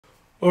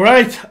All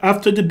right,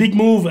 after the big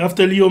move,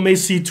 after Leo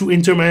Messi to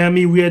Inter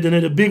Miami, we had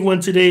another big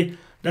one today.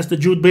 That's the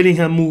Jude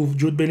Bellingham move.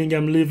 Jude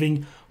Bellingham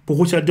leaving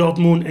Borussia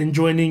Dortmund and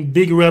joining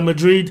big Real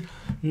Madrid,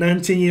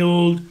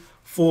 19-year-old,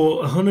 for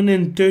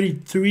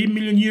 133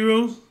 million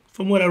euros,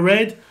 from what I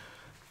read.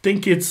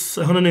 Think it's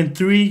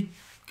 103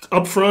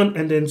 upfront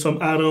and then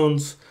some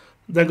add-ons.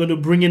 They're going to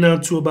bring it down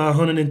to about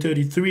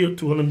 133 or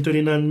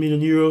 239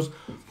 million euros.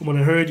 From what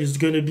I heard, it's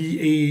going to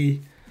be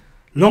a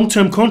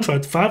long-term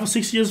contract, 5 or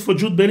 6 years for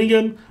Jude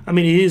Bellingham. I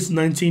mean, he is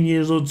 19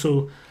 years old,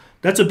 so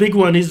that's a big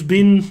one. He's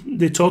been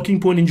the talking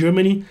point in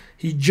Germany.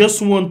 He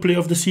just won Player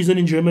of the Season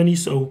in Germany,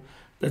 so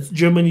that's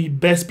Germany's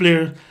best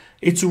player.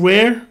 It's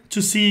rare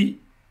to see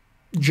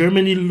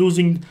Germany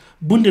losing,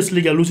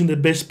 Bundesliga losing the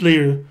best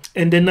player,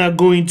 and they're not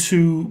going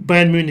to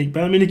Bayern Munich.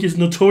 Bayern Munich is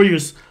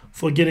notorious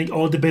for getting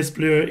all the best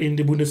player in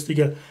the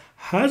Bundesliga.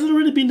 Hasn't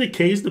really been the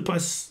case the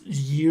past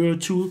year or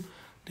two.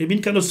 They've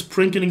been kind of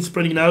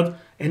spreading out,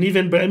 and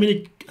even Bayern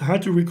Munich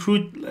had to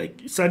recruit like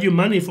Sadio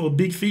Mane for a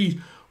big fee,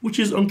 which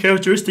is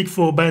uncharacteristic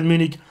for Bayern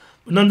Munich.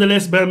 But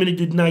nonetheless, Bayern Munich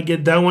did not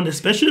get that one,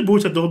 especially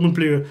Borussia Dortmund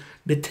player.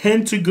 They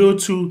tend to go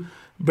to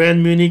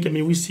Bayern Munich. I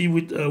mean, we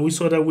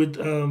saw that with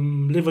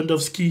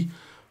Lewandowski,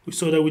 we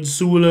saw that with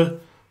Zula,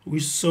 we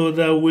saw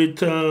that with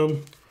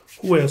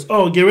who else?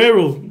 Oh,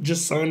 Guerrero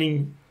just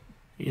signing,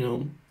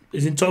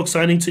 is in talk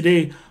signing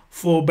today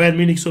for Bayern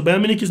Munich. So Bayern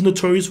Munich is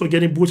notorious for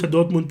getting Borussia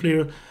Dortmund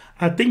player.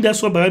 I think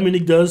that's what Bayern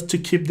Munich does to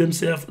keep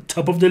themselves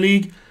top of the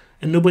league,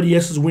 and nobody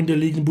else has win the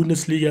league in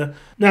Bundesliga.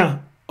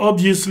 Now,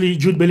 obviously,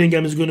 Jude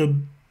Bellingham is going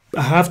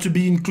to have to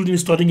be included in the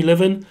starting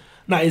 11.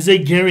 Now, is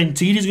it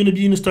guaranteed he's going to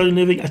be in the starting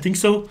 11? I think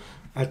so.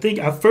 I think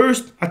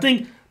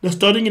the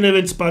starting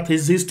 11 spot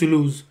is his to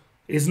lose.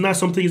 It's not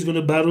something he's going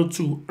to battle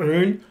to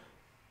earn.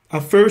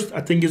 At first,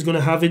 I think he's going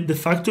to have it de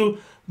facto,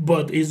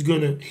 but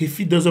if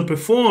he doesn't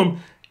perform,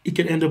 he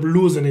can end up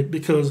losing it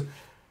because,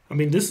 I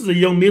mean, this is a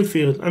young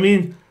midfield. I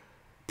mean,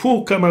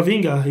 poor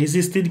Camavinga, is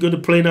he still going to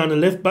play down the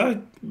left back?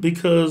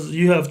 Because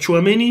you have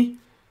Tchouaméni,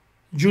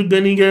 Jude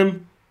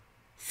Bellingham,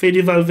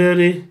 Fede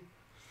Valverde.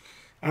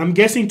 I'm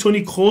guessing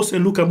Toni Kroos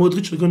and Luka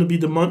Modric are going to be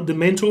the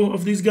mentor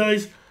of these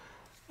guys.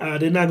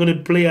 They're not going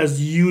to play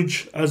as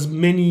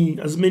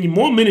many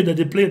more minutes that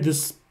they played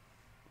this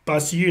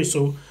past year.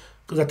 So,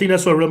 because I think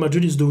that's what Real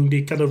Madrid is doing.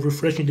 They kind of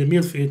refreshing the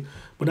midfield.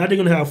 But now they're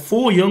going to have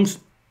 4 young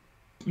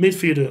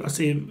midfielders. I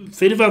say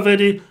Fede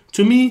Valverde,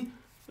 to me,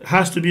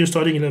 has to be a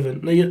starting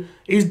 11. Now,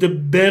 he's the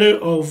better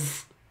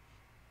of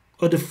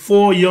the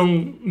 4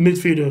 young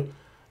midfielder.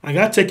 I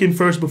got to take him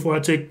first before I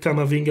take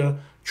Camavinga,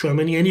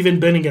 Tchouaméni, and even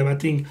Bellingham. I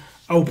think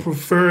I would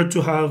prefer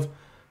to have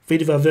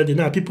Fede Valverde.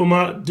 Now, people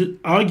might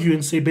argue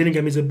and say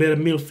Bellingham is a better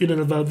midfielder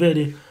than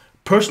Valverde.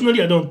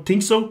 Personally, I don't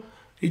think so.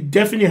 He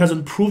definitely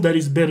hasn't proved that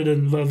he's better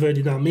than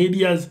Valverde. Now, maybe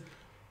he has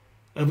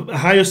a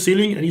higher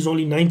ceiling, and he's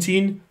only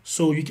 19,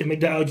 so you can make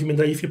that argument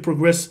that if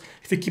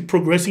he keep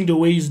progressing the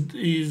way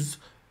his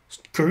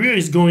career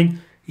is going,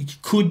 he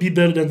could be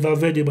better than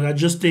Valverde. But I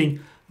just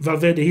think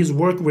Valverde, his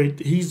work rate,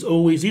 he's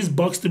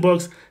box to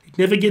box. He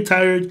never get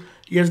tired.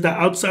 He has that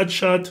outside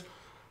shot,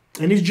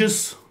 and he's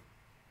just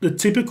the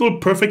typical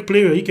perfect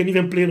player. He can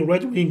even play on the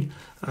right wing,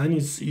 and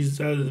he's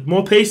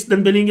more pace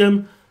than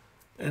Bellingham,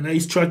 and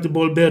he's tracked the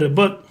ball better.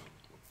 But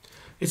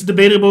it's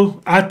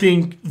debatable. I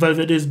think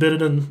Valverde is better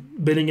than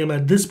Bellingham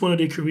at this point of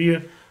their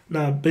career.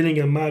 Now,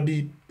 Bellingham might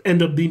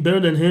end up being better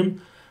than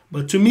him.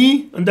 But to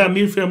me, on that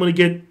midfield, I'm going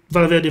to get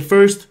Valverde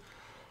first.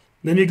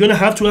 Then you're going to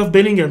have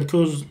Bellingham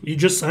because you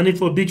just signed him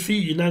for a big fee.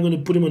 You're not going to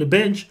put him on the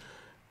bench.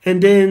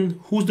 And then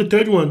who's the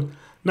third one?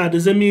 Now,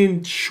 does that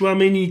mean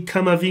Tchouaméni,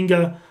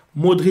 Camavinga,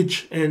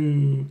 Modric,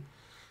 and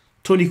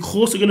Toni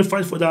Kroos are going to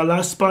fight for that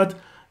last spot?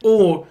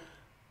 Or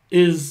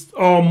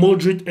are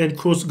Modric and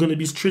Kroos going to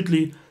be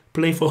strictly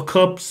playing for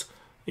cups,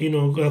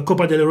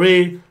 Copa del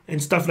Rey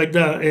and stuff like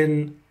that,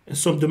 and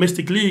some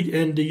domestic league,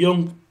 and the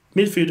young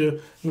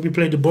midfielder will be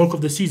playing the bulk of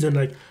the season,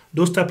 like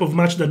those type of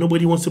matches that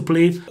nobody wants to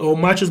play, or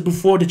matches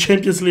before the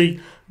Champions League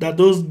that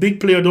those big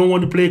players don't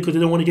want to play because they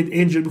don't want to get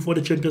injured before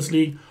the Champions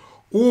League?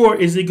 Or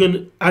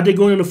are they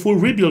going in a full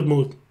rebuild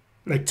mode?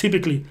 Like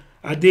typically,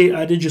 are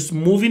they just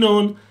moving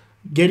on,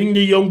 getting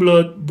the young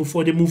blood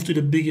before they move to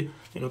the big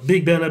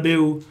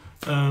Bernabeu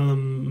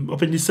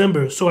up in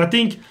December? So I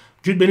think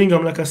Jude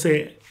Bellingham, like I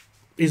say,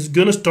 is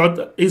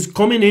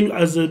coming in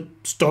as a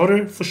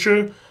starter for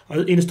sure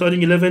in the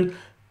starting 11.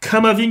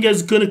 Camavinga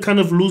is going to kind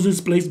of lose his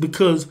place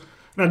because,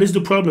 now this is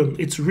the problem.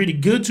 It's really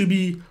good to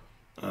be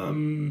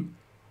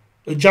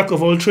a jack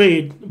of all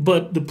trade,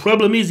 but the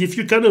problem is if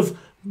you're kind of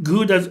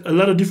good at a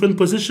lot of different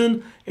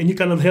positions and you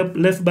kind of help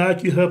left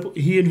back, you help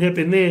here and help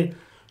in there,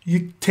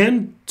 you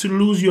tend to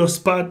lose your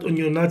spot on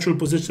your natural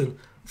position.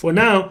 For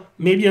now,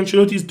 maybe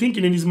Ancelotti is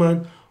thinking in his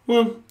mind,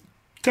 well,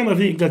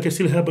 Camavinga can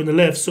still help on the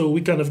left, so we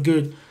kind of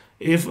good.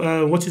 If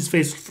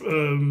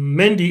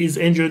Mendy is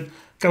injured,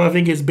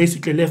 Camavinga is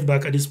basically left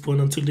back at this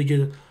point until they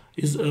get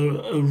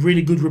a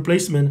really good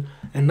replacement.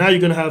 And now you're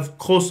gonna have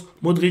Kroos,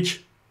 Modric,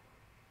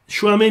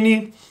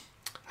 Tchouaméni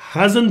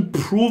hasn't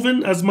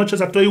proven as much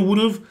as I thought he would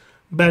have.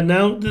 But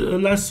now, the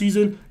last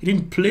season, he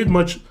didn't play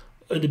much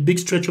the big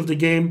stretch of the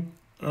game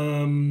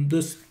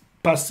this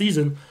past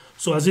season.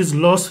 So has he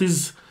lost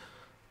his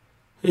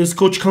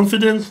coach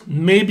confidence?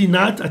 Maybe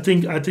not. I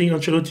think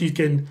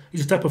Ancelotti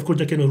is the type of coach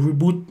that can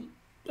reboot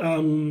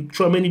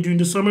Tchouaméni during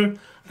the summer.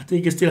 I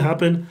think it still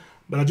happen,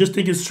 but I just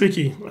think it's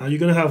tricky. You're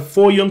gonna have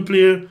 4 young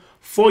players,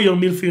 4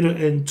 young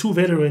midfielders, and 2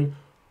 veterans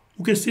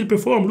who can still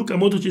perform. Luka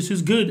Modric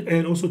is good,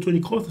 and also Toni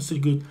Kroos is still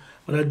good.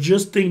 But I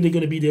just think they're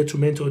gonna be there to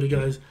mentor the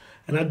guys.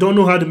 And I don't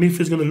know how the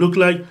midfield is gonna look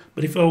like.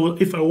 But if I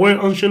were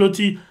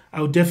Ancelotti,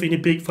 I would definitely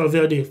pick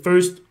Valverde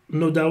first,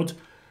 no doubt.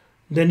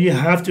 Then you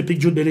have to pick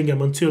Jude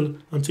Bellingham until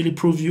he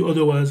proves you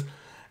otherwise.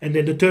 And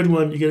then the third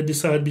one, you gotta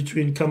decide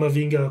between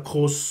Camavinga,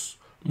 Kroos,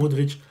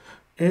 Modric,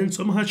 and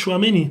somehow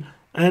Tchouaméni.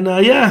 And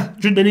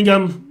Jude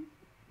Bellingham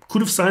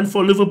could have signed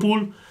for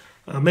Liverpool,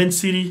 Man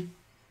City,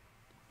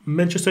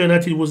 Manchester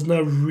United was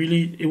not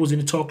really. It was in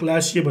the talk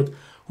last year, but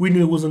we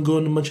knew it wasn't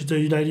going to Manchester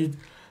United.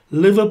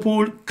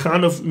 Liverpool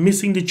kind of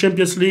missing the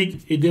Champions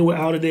League. They were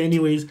out of there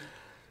anyways.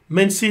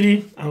 Man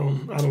City,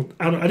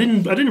 I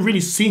didn't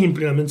really see him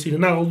play at Man City.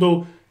 Now,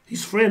 although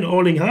his friend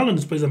Erling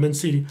Haaland plays at Man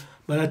City,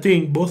 but I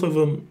think both of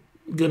them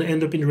gonna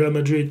end up in Real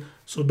Madrid.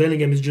 So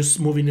Bellingham is just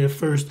moving there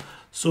first.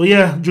 So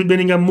yeah, Jude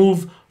Bellingham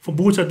moved from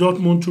Borussia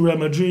Dortmund to Real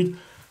Madrid.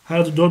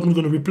 How the Dortmund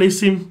gonna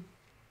replace him?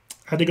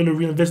 How they gonna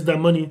reinvest that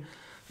money?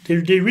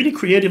 They're really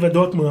creative at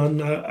Dortmund,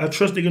 and I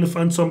trust they're gonna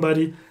find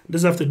somebody. It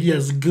doesn't have to be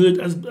as good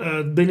as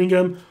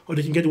Bellingham, or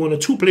they can get 1 or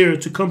 2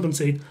 players to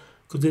compensate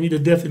because they need a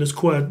depth in the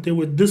squad. They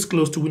were this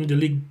close to winning the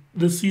league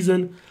this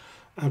season.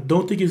 I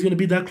don't think it's gonna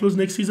be that close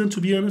next season,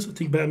 to be honest. I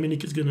think Bayern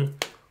Munich is gonna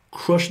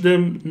crush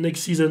them next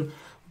season.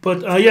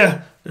 But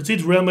yeah, that's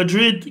it. Real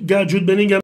Madrid got Jude Bellingham.